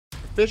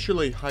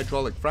Officially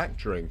hydraulic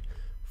fracturing,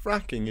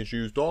 fracking is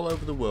used all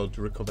over the world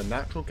to recover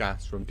natural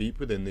gas from deep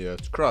within the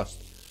Earth's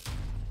crust.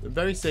 The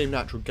very same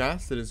natural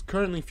gas that is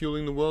currently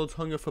fueling the world's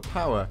hunger for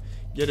power,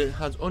 yet it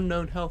has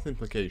unknown health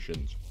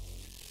implications.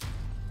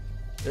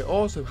 It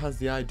also has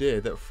the idea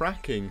that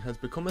fracking has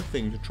become a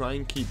thing to try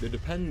and keep the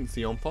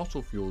dependency on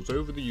fossil fuels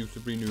over the use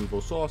of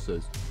renewable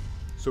sources.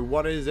 So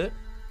what is it?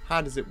 How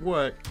does it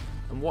work?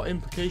 And what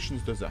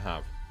implications does it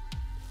have?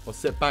 Well,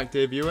 sit back,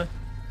 dear viewer,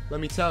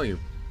 let me tell you.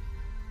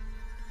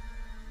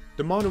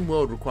 The modern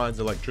world requires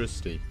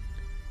electricity.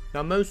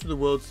 Now, most of the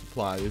world's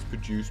supply is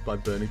produced by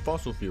burning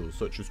fossil fuels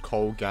such as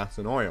coal, gas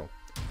and oil.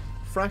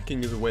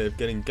 Fracking is a way of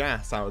getting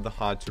gas out of the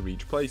hard to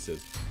reach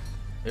places.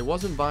 It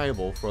wasn't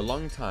viable for a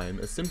long time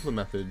as simpler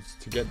methods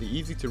to get the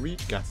easy to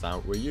reach gas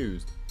out were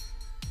used.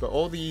 But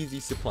all the easy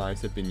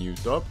supplies have been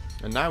used up,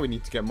 and now we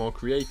need to get more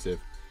creative.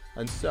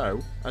 And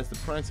so, as the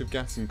price of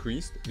gas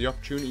increased, the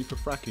opportunity for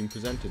fracking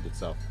presented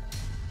itself.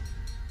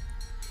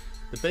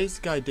 The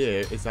basic idea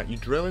is that you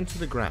drill into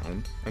the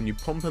ground and you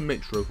pump a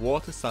mixture of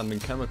water, sand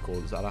and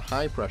chemicals at a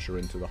high pressure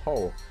into the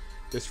hole.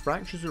 This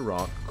fractures the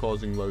rock,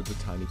 causing loads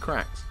of tiny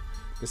cracks.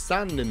 The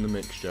sand in the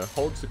mixture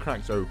holds the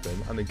cracks open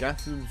and the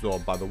gas is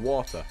absorbed by the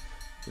water.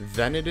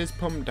 Then it is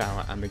pumped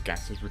out and the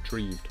gas is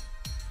retrieved.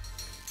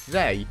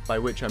 They, by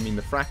which I mean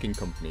the fracking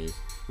companies,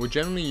 will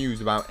generally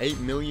use about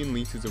 8 million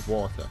litres of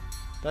water.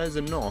 That is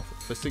enough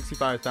for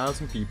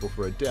 65,000 people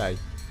for a day,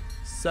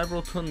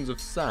 several tons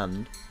of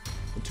sand,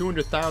 and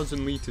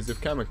 200,000 litres of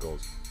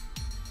chemicals.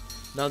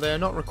 Now, they are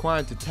not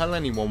required to tell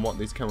anyone what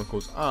these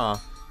chemicals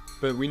are,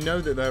 but we know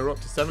that there are up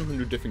to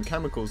 700 different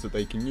chemicals that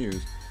they can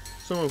use,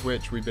 some of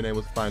which we've been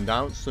able to find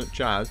out,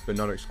 such as, but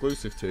not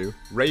exclusive to,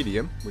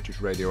 radium, which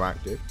is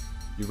radioactive,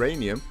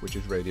 uranium, which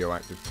is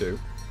radioactive too,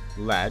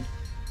 lead,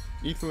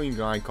 ethylene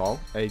glycol,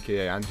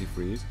 aka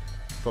antifreeze,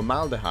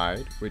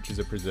 formaldehyde, which is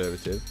a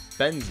preservative,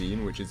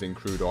 benzene, which is in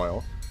crude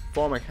oil,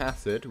 formic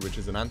acid, which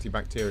is an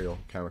antibacterial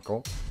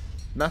chemical,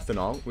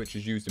 methanol, which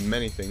is used in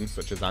many things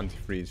such as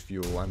antifreeze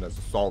fuel and as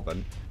a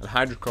solvent, and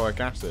hydrochloric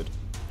acid.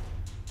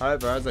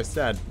 However, as I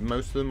said,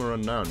 most of them are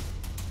unknown.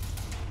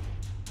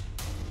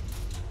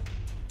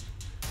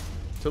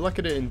 To look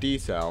at it in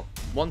detail,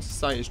 once a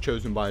site is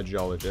chosen by a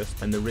geologist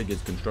and the rig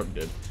is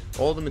constructed,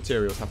 all the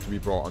materials have to be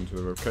brought onto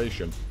the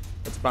location.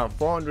 It's about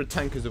 400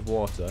 tankers of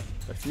water,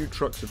 a few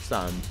trucks of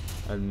sand,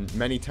 and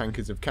many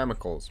tankers of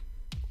chemicals.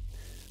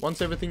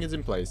 Once everything is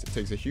in place, it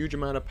takes a huge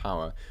amount of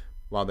power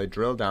while they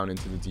drill down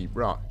into the deep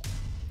rock.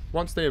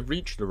 Once they have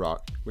reached the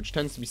rock, which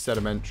tends to be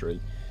sedimentary,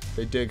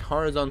 they dig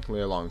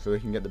horizontally along so they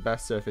can get the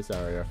best surface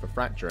area for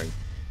fracturing.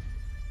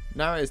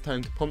 Now it is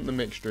time to pump the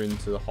mixture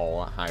into the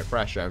hole at high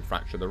pressure and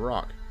fracture the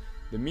rock.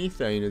 The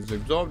methane is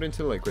absorbed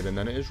into the liquid and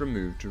then it is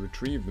removed to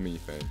retrieve the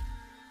methane.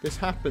 This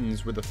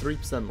happens with a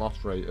 3%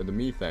 loss rate of the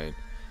methane.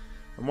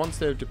 And once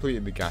they have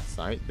depleted the gas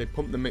site, they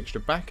pump the mixture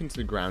back into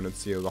the ground and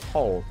seal the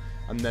hole,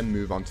 and then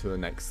move on to the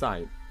next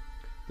site.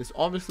 This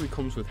obviously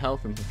comes with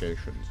health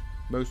implications.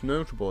 Most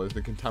notable is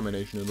the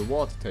contamination of the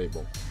water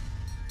table.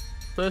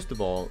 First of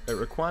all, it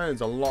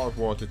requires a lot of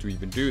water to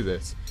even do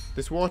this.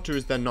 This water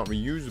is then not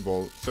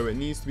reusable, so it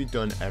needs to be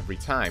done every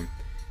time.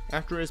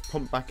 After it is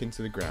pumped back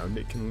into the ground,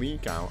 it can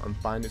leak out and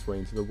find its way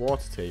into the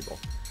water table,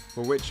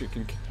 for which it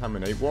can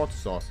contaminate water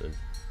sources.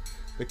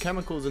 The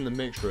chemicals in the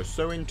mixture are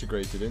so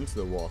integrated into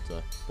the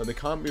water that they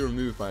can't be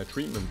removed by a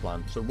treatment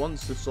plant, so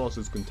once the source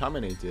is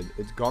contaminated,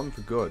 it's gone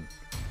for good.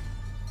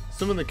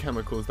 Some of the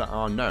chemicals that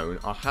are known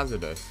are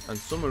hazardous, and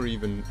some are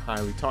even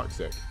highly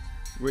toxic,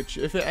 which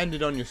if it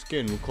ended on your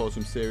skin would cause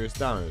some serious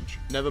damage,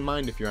 never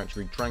mind if you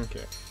actually drank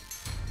it.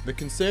 The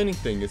concerning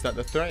thing is that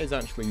the threat is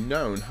actually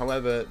known,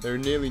 however there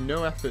is nearly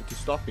no effort to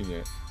stopping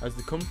it, as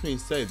the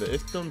companies say that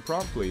if done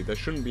properly there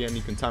shouldn't be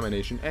any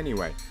contamination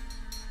anyway.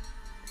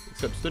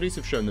 Except studies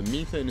have shown the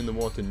methane in the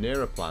water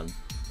near a plant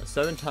are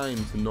 7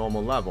 times the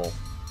normal level.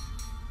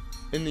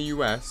 In the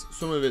US,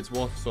 some of its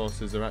water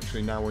sources are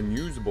actually now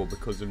unusable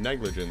because of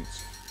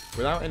negligence.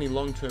 Without any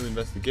long-term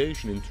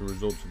investigation into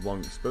results of long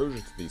exposure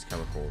to these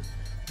chemicals,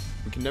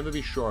 we can never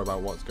be sure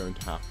about what's going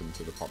to happen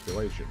to the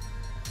population.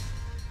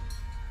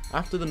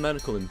 After the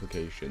medical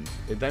implications,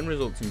 it then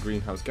results in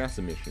greenhouse gas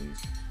emissions.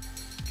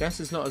 Gas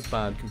is not as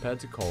bad compared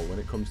to coal when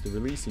it comes to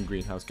releasing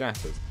greenhouse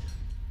gases.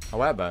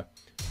 However,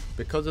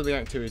 because of the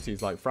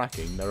activities like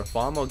fracking, there are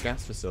far more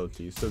gas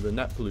facilities, so the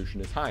net pollution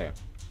is higher.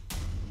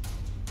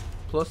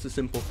 Plus the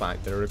simple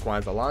fact that it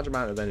requires a large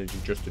amount of energy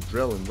just to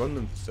drill and run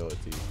the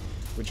facilities,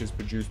 which is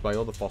produced by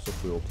other fossil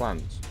fuel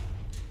plants.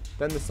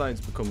 Then the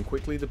sites become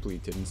quickly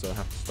depleted and so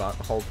have to start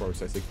the whole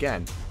process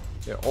again.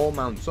 It all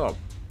mounts up.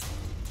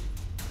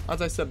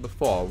 As I said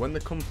before, when the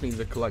companies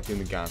are collecting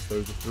the gas, there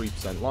is a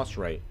 3% loss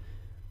rate.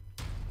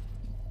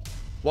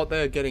 What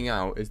they are getting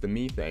out is the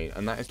methane,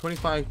 and that is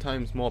 25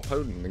 times more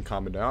potent than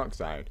carbon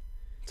dioxide.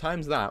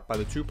 Times that by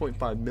the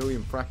 2.5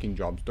 million fracking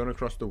jobs done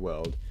across the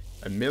world,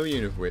 1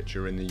 million of which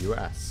are in the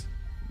US.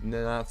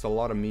 Now that's a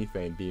lot of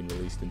methane being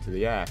released into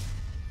the air.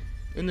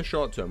 In the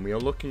short term, we are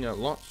looking at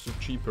lots of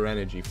cheaper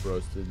energy for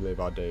us to live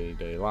our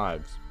day-to-day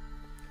lives.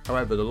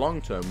 However, the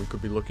long term, we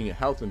could be looking at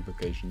health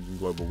implications and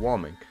global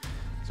warming.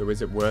 So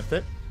is it worth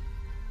it?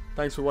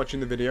 Thanks for watching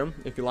the video.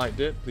 If you liked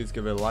it, please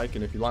give it a like,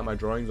 and if you like my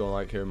drawings or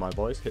like hearing my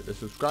voice, hit the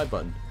subscribe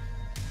button.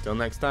 Till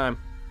next time,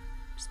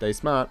 stay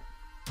smart.